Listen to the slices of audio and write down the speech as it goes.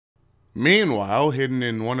Meanwhile, hidden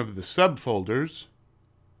in one of the subfolders,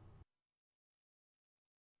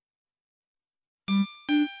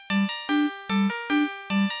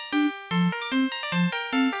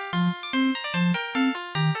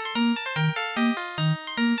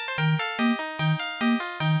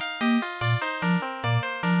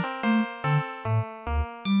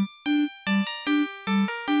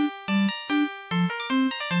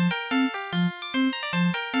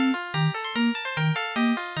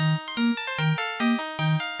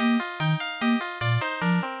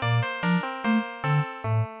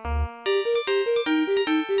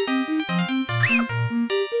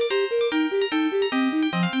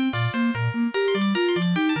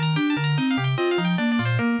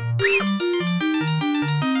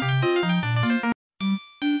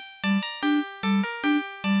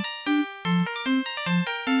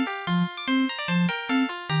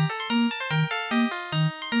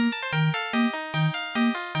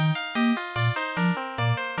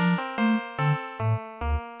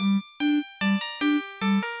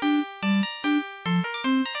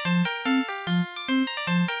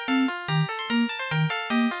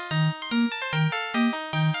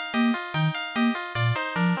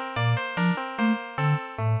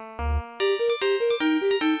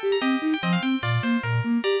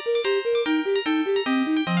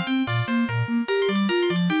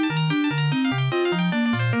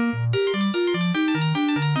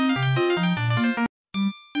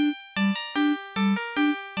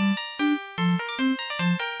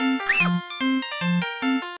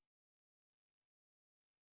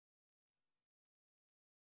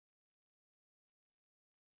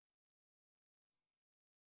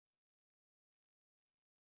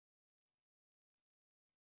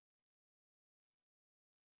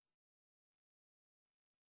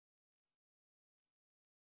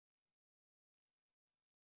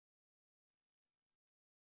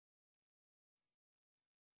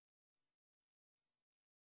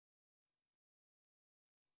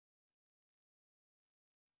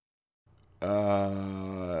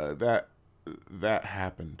 that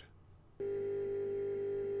happened.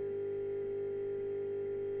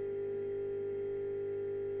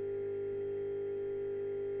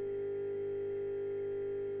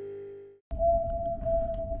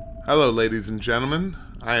 Hello, ladies and gentlemen.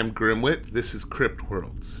 I am Grimwit. This is Crypt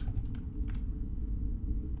Worlds.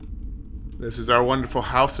 This is our wonderful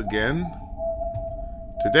house again.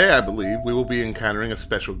 Today, I believe, we will be encountering a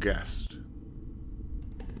special guest.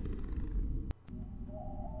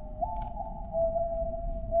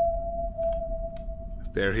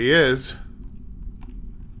 There he is.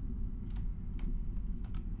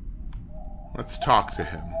 Let's talk to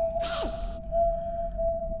him.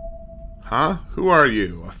 Huh? Who are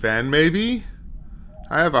you? A fan, maybe?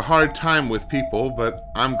 I have a hard time with people, but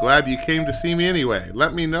I'm glad you came to see me anyway.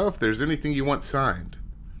 Let me know if there's anything you want signed.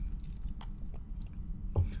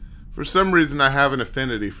 For some reason, I have an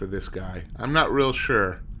affinity for this guy. I'm not real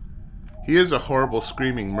sure. He is a horrible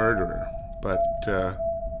screaming murderer, but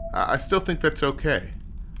I still think that's okay.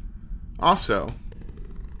 Also,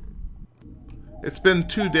 it's been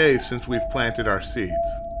 2 days since we've planted our seeds.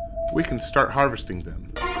 We can start harvesting them.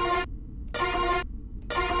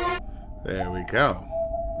 There we go.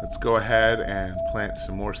 Let's go ahead and plant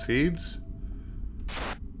some more seeds.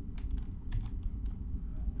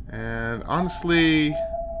 And honestly,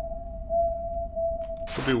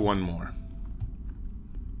 we'll do one more.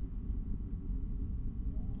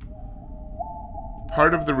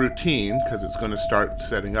 Part of the routine, because it's going to start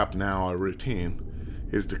setting up now a routine,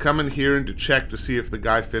 is to come in here and to check to see if the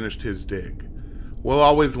guy finished his dig. We'll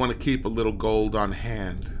always want to keep a little gold on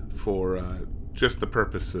hand for just the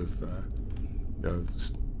purpose of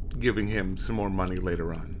giving him some more money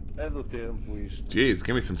later on. Jeez,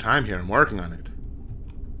 give me some time here. I'm working on it.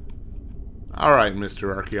 Alright,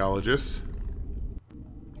 Mr. Archaeologist.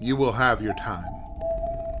 You will have your time.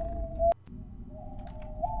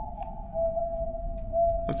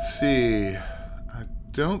 Let's see. I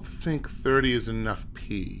don't think 30 is enough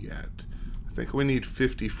pea yet. I think we need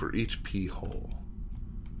 50 for each pea hole.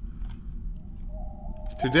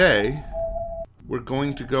 Today, we're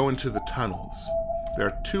going to go into the tunnels. There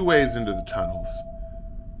are 2 ways into the tunnels.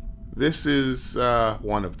 This is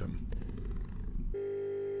one of them.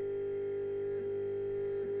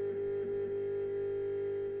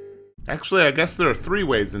 Actually, I guess there are 3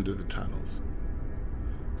 ways into the tunnels.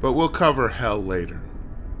 But we'll cover hell later.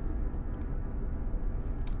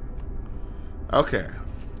 Okay.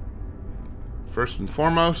 First and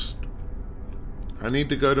foremost, I need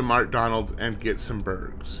to go to McDonald's and get some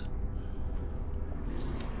burgers.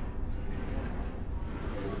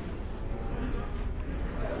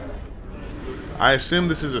 I assume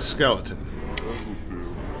this is a skeleton.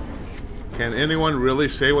 Can anyone really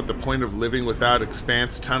say what the point of living without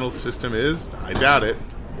expanse tunnel system is? I doubt it.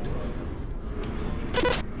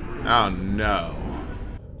 Oh no.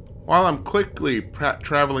 While I'm quickly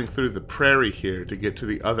traveling through the prairie here to get to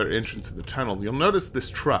the other entrance of the tunnel, you'll notice this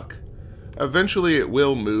truck. Eventually it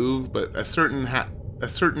will move, but a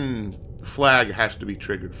certain flag has to be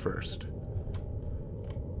triggered first.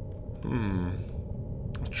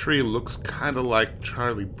 The tree looks kind of like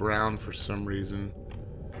Charlie Brown for some reason.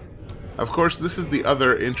 Of course, this is the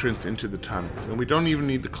other entrance into the tunnels, and we don't even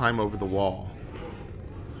need to climb over the wall.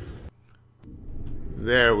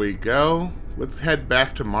 There we go. Let's head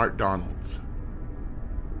back to Mart Donald's.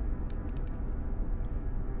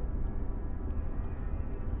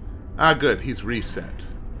 Ah, good. He's reset.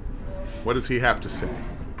 What does he have to say?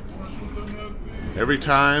 Every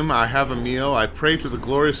time I have a meal, I pray to the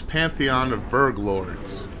glorious pantheon of Burg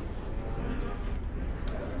Lords.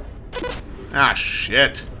 Ah,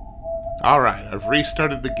 shit. Alright, I've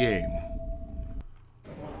restarted the game.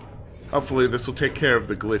 Hopefully this will take care of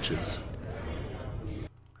the glitches.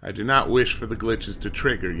 I do not wish for the glitches to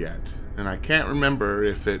trigger yet, and I can't remember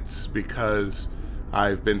if it's because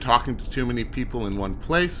I've been talking to too many people in one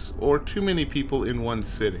place or too many people in one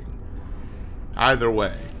sitting. Either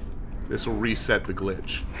way, this will reset the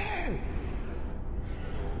glitch.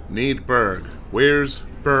 Need Berg. Where's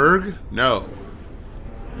Berg? No.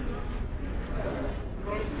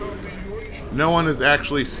 No one has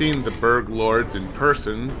actually seen the Burg Lords in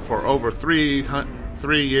person for over 3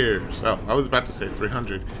 years. Oh, I was about to say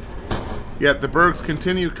 300. Yet the Burgs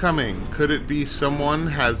continue coming. Could it be someone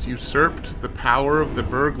has usurped the power of the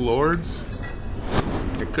Burg Lords?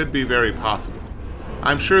 It could be very possible.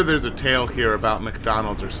 I'm sure there's a tale here about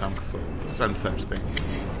McDonald's or some such thing.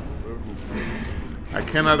 I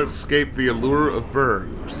cannot escape the allure of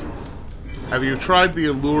Burgs. Have you tried the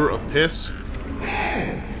allure of piss?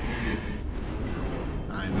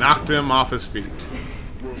 I knocked him off his feet.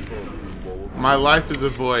 My life is a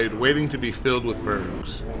void waiting to be filled with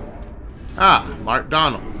Burgs. Ah, Mart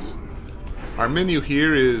Donald's. Our menu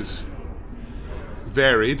here is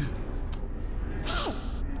varied.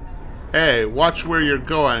 Hey, watch where you're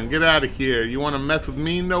going. Get out of here. You want to mess with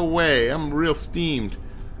me? No way. I'm real steamed.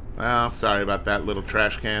 Well, sorry about that, little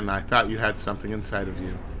trash can. I thought you had something inside of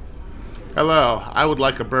you. Hello. I would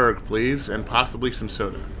like a burg, please, and possibly some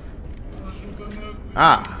soda.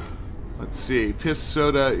 Ah. Let's see. Piss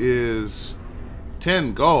soda is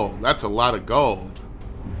 10 gold. That's a lot of gold.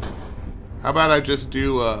 How about I just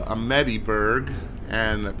do a Mediburg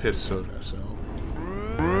and a piss soda? So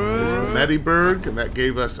there's the Mediburg, and that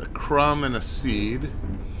gave us a crumb and a seed,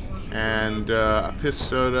 and a piss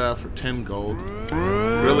soda for 10 gold.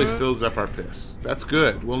 Really fills up our piss. That's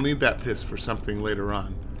good. We'll need that piss for something later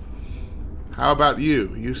on. How about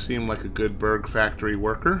you? You seem like a good Burg factory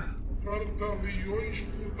worker.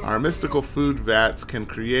 Our mystical food vats can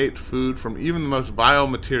create food from even the most vile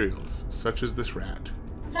materials, such as this rat.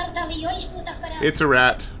 It's a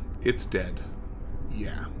rat. It's dead.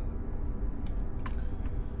 Yeah.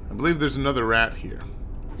 I believe there's another rat here.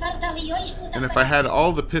 And if I had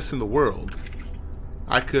all the piss in the world,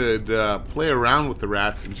 I could play around with the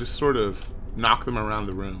rats and just sort of knock them around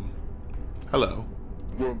the room. Hello.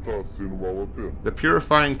 The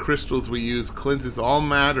purifying crystals we use cleanses all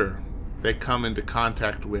matter they come into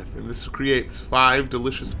contact with, and this creates 5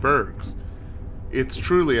 delicious burgs. It's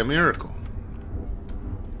truly a miracle.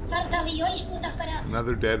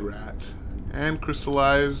 Another dead rat. And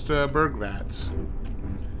crystallized burg vats.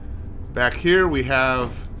 Back here we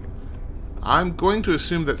have... I'm going to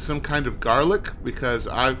assume that's some kind of garlic, because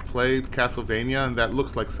I've played Castlevania, and that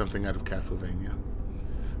looks like something out of Castlevania.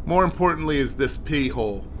 More importantly is this pee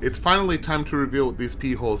hole. It's finally time to reveal what these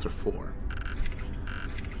pee holes are for.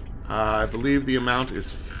 I believe the amount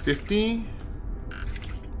is 50.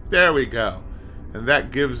 There we go. And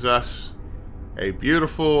that gives us a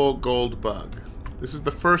beautiful gold bug. This is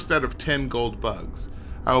the first out of 10 gold bugs.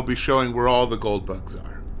 I will be showing where all the gold bugs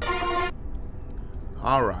are.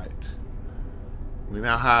 Alright. We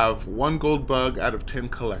now have 1 gold bug out of 10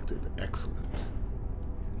 collected. Excellent.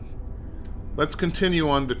 Let's continue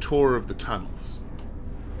on the tour of the tunnels.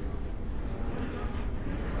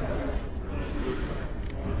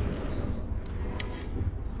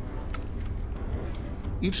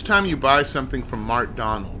 Each time you buy something from Mart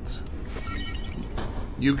Donald's,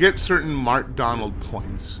 you get certain Mart Donald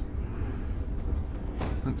points.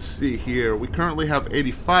 Let's see here. We currently have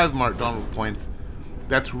 85 Mart Donald points.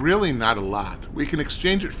 That's really not a lot. We can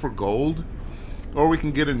exchange it for gold, or we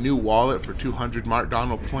can get a new wallet for 200 Mart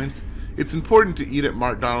Donald points. It's important to eat at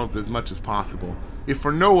McDonald's as much as possible, if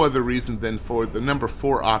for no other reason than for the number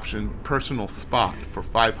 4 option, personal spot, for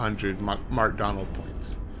 500 McDonald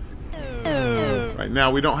points. Right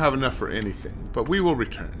now, we don't have enough for anything, but we will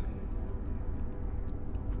return.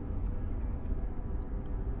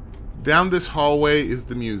 Down this hallway is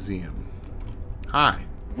the museum. Hi.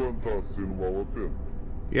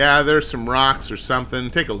 Yeah, there's some rocks or something.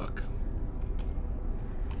 Take a look.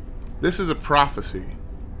 This is a prophecy.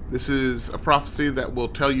 This is a prophecy that will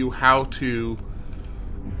tell you how to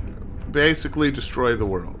basically destroy the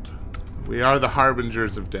world. We are the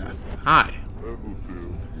harbingers of death. Hi.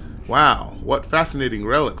 Wow, what fascinating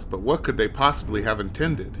relics, but what could they possibly have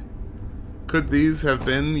intended? Could these have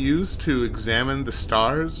been used to examine the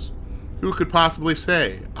stars? Who could possibly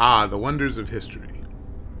say? Ah, the wonders of history.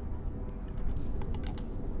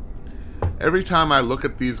 Every time I look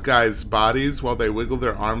at these guys' bodies while they wiggle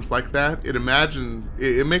their arms like that, it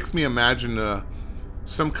makes me imagine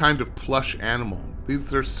some kind of plush animal.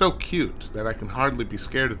 These are so cute that I can hardly be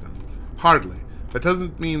scared of them. Hardly. That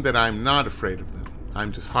doesn't mean that I'm not afraid of them.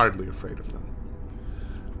 I'm just hardly afraid of them.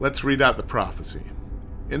 Let's read out the prophecy.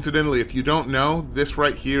 Incidentally, if you don't know, this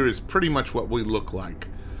right here is pretty much what we look like.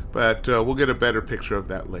 But we'll get a better picture of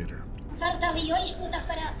that later.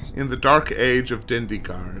 In the dark age of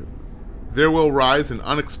Dendigar, there will rise an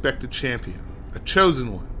unexpected champion, a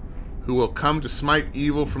chosen one, who will come to smite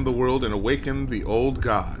evil from the world and awaken the old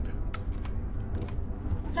god.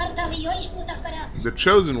 The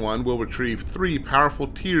chosen one will retrieve 3 powerful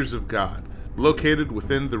tears of God, located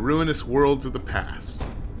within the ruinous worlds of the past.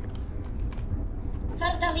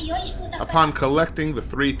 Upon collecting the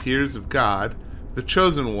 3 tears of God, the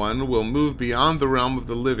chosen one will move beyond the realm of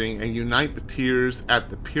the living and unite the tears at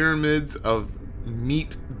the pyramids of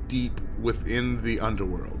Meat Deep within the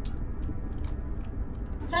underworld.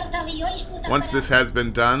 Once this has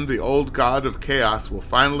been done, the old god of chaos will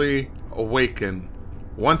finally awaken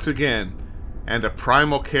once again, and a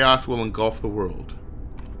primal chaos will engulf the world.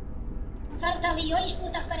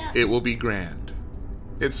 It will be grand.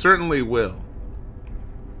 It certainly will.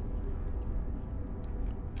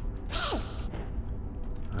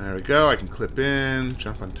 There we go. I can clip in,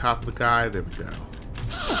 jump on top of the guy. There we go.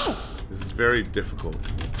 This is very difficult.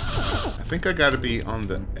 I think I gotta be on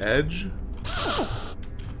the edge.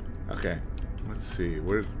 Okay, let's see.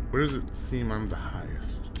 Where does it seem I'm the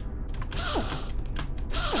highest?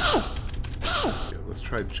 Yeah, let's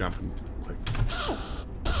try jumping.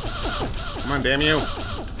 Come on, damn you!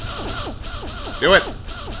 Do it!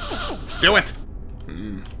 Do it!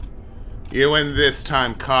 You win this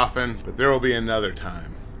time, Coffin, but there will be another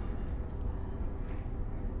time.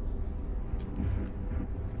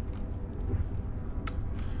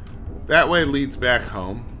 That way leads back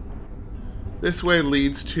home. This way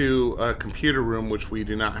leads to a computer room which we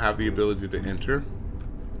do not have the ability to enter.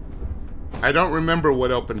 I don't remember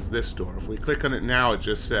what opens this door. If we click on it now, it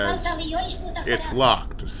just says it's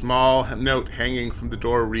locked. A small note hanging from the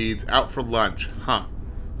door reads, "Out for lunch." Huh.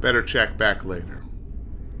 Better check back later.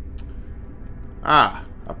 Ah,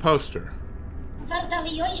 a poster.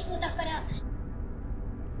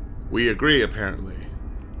 We agree, apparently.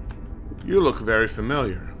 You look very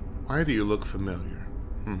familiar. Why do you look familiar?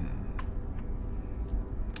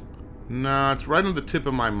 No, it's right on the tip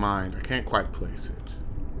of my mind. I can't quite place it.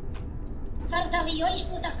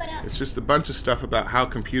 It's just a bunch of stuff about how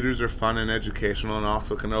computers are fun and educational and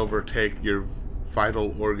also can overtake your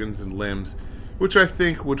vital organs and limbs, which I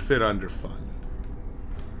think would fit under fun.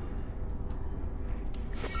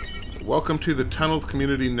 Welcome to the Tunnels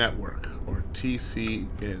Community Network, or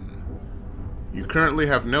TCN. You currently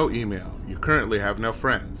have no email. You currently have no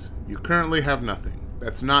friends. You currently have nothing.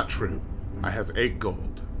 That's not true. I have 8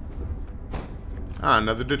 gold. Ah,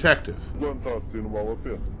 another detective.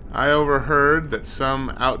 I overheard that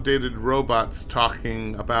some outdated robots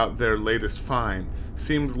talking about their latest find.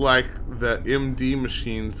 Seems like the MD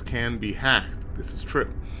machines can be hacked. This is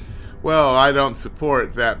true. Well, I don't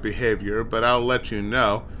support that behavior, but I'll let you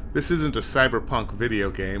know. This isn't a cyberpunk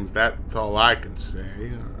video game. That's all I can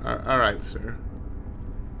say. Alright, sir.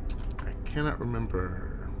 I cannot remember.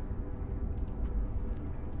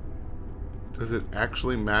 Does it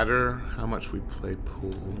actually matter how much we play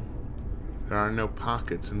pool? There are no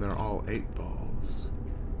pockets and they're all 8 balls.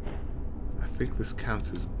 I think this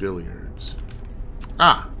counts as billiards.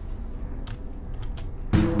 Ah!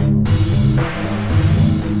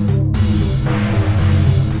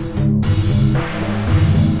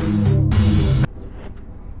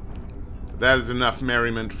 That is enough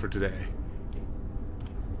merriment for today.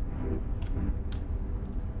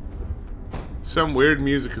 Some weird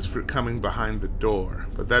music is coming behind the door,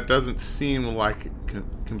 but that doesn't seem like it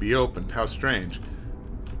can be opened. How strange.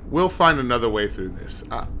 We'll find another way through this.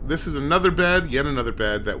 This is another bed, yet another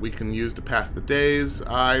bed that we can use to pass the days.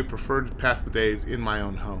 I prefer to pass the days in my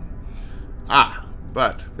own home.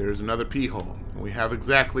 But there's another pee hole, and we have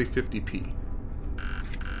exactly 50p.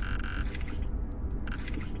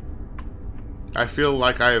 I feel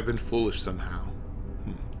like I have been foolish somehow.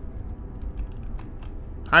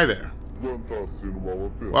 Hi there.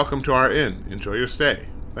 Welcome to our inn. Enjoy your stay.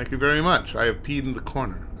 Thank you very much. I have peed in the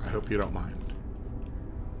corner. I hope you don't mind.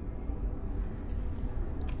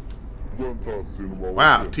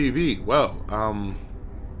 Wow, TV. Whoa.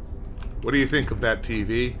 What do you think of that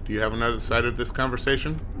TV? Do you have another side of this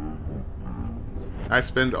conversation? I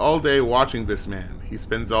spend all day watching this man. He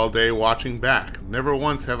spends all day watching back. Never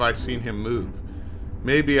once have I seen him move.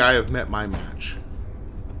 Maybe I have met my match.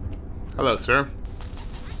 Hello, sir.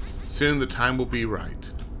 Soon the time will be right.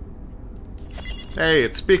 Hey,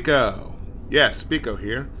 it's Spico. Yes, Spico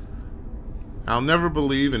here. I'll never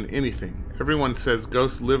believe in anything. Everyone says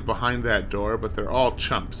ghosts live behind that door, but they're all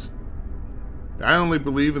chumps. I only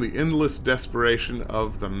believe in the endless desperation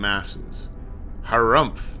of the masses.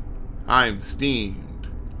 Harumph. I'm steamed.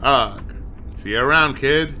 Ugh. See you around,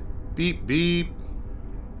 kid. Beep, beep.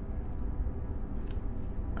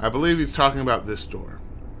 I believe he's talking about this door.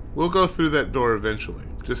 We'll go through that door eventually,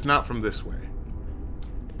 just not from this way.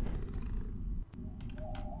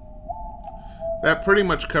 That pretty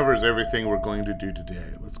much covers everything we're going to do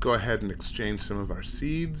today. Let's go ahead and exchange some of our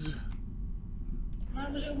seeds.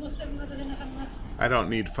 I don't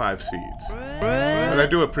need 5 seeds, but I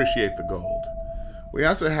do appreciate the gold. We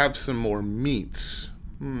also have some more meats.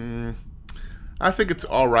 I think it's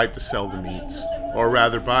alright to sell the meats, or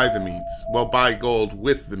rather buy the meats. Well, buy gold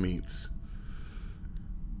with the meats.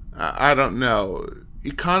 I don't know.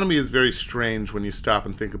 Economy is very strange when you stop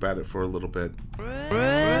and think about it for a little bit.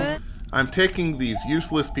 I'm taking these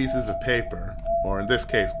useless pieces of paper, or in this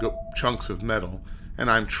case, chunks of metal,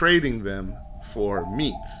 and I'm trading them for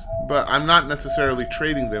meats. But I'm not necessarily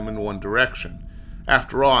trading them in one direction.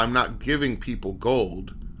 After all, I'm not giving people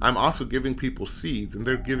gold. I'm also giving people seeds, and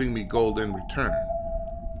they're giving me gold in return.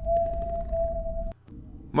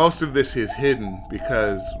 Most of this is hidden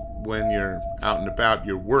because when you're out and about,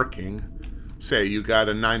 you're working. Say you got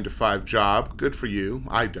a 9-to-5 job. Good for you.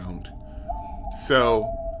 I don't.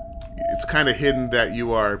 So it's kind of hidden that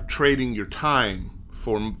you are trading your time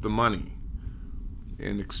for the money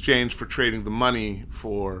in exchange for trading the money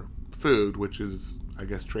for food, which is, I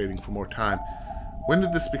guess, trading for more time. When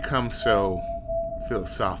did this become so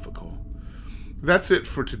philosophical? That's it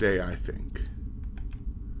for today, I think.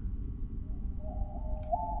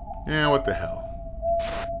 Yeah, what the hell.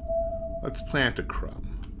 Let's plant a crumb.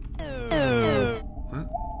 What?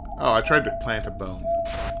 Oh, I tried to plant a bone.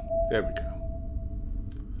 There we go.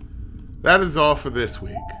 That is all for this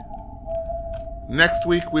week. Next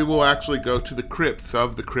week we will actually go to the crypts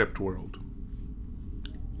of the Crypt world.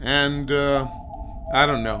 And, I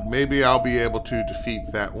don't know, maybe I'll be able to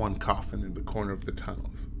defeat that one coffin in the corner of the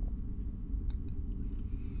tunnels.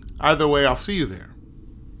 Either way, I'll see you there.